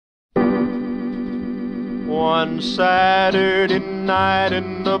One Saturday night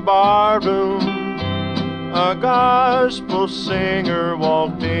in the barroom, a gospel singer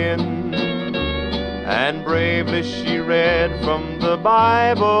walked in, and bravely she read from the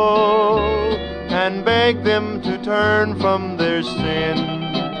Bible and begged them to turn from their sin.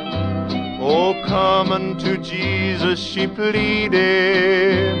 Oh, come unto Jesus, she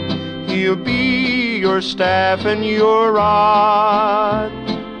pleaded, he'll be your staff and your rod.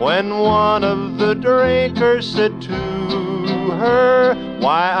 When one of the drinkers said to her,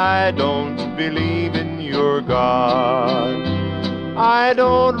 why, I don't believe in your God. I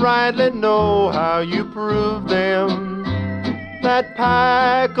don't rightly know how you prove them, that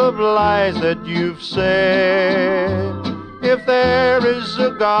pack of lies that you've said. If there is a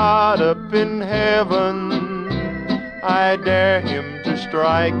God up in heaven, I dare him to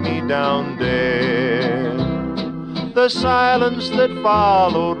strike me down dead. The silence that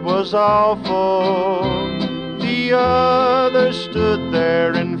followed was awful. The others stood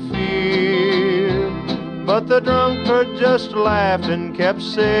there in fear, but the drunkard just laughed and kept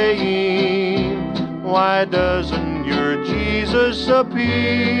saying, why doesn't your Jesus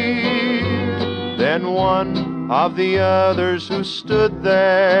appear? Then one of the others who stood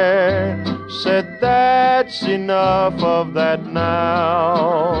there said, that's enough of that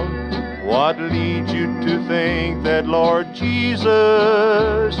now. What leads you to think that Lord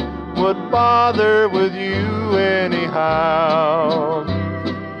Jesus would bother with you anyhow?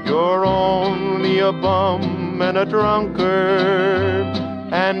 You're only a bum and a drunkard,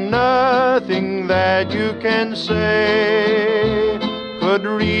 and nothing that you can say could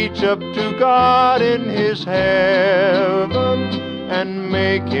reach up to God in his heaven and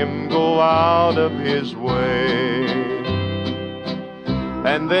make him go out of his way.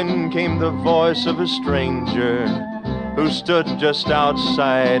 And then came the voice of a stranger who stood just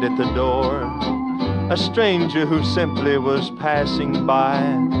outside at the door, a stranger who simply was passing by,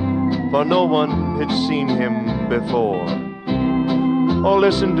 for no one had seen him before. Oh,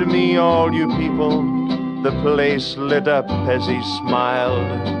 listen to me, all you people. The place lit up as he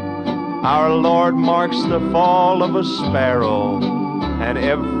smiled. Our Lord marks the fall of a sparrow, and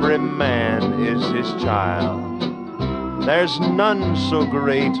every man is his child. There's none so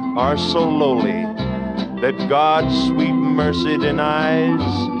great or so lowly that God's sweet mercy denies,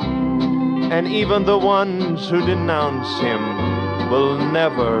 and even the ones who denounce him will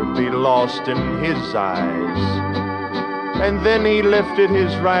never be lost in his eyes. And then he lifted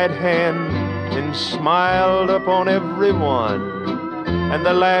his right hand and smiled upon everyone, and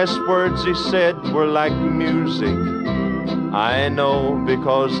the last words he said were like music. I know,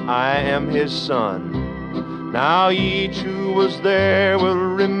 because I am his son. Now each who was there will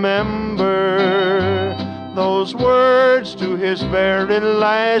remember those words to his very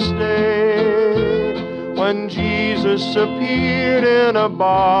last day, when Jesus appeared in a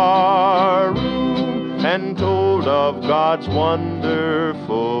bar room and told of God's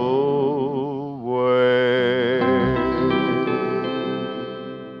wonderful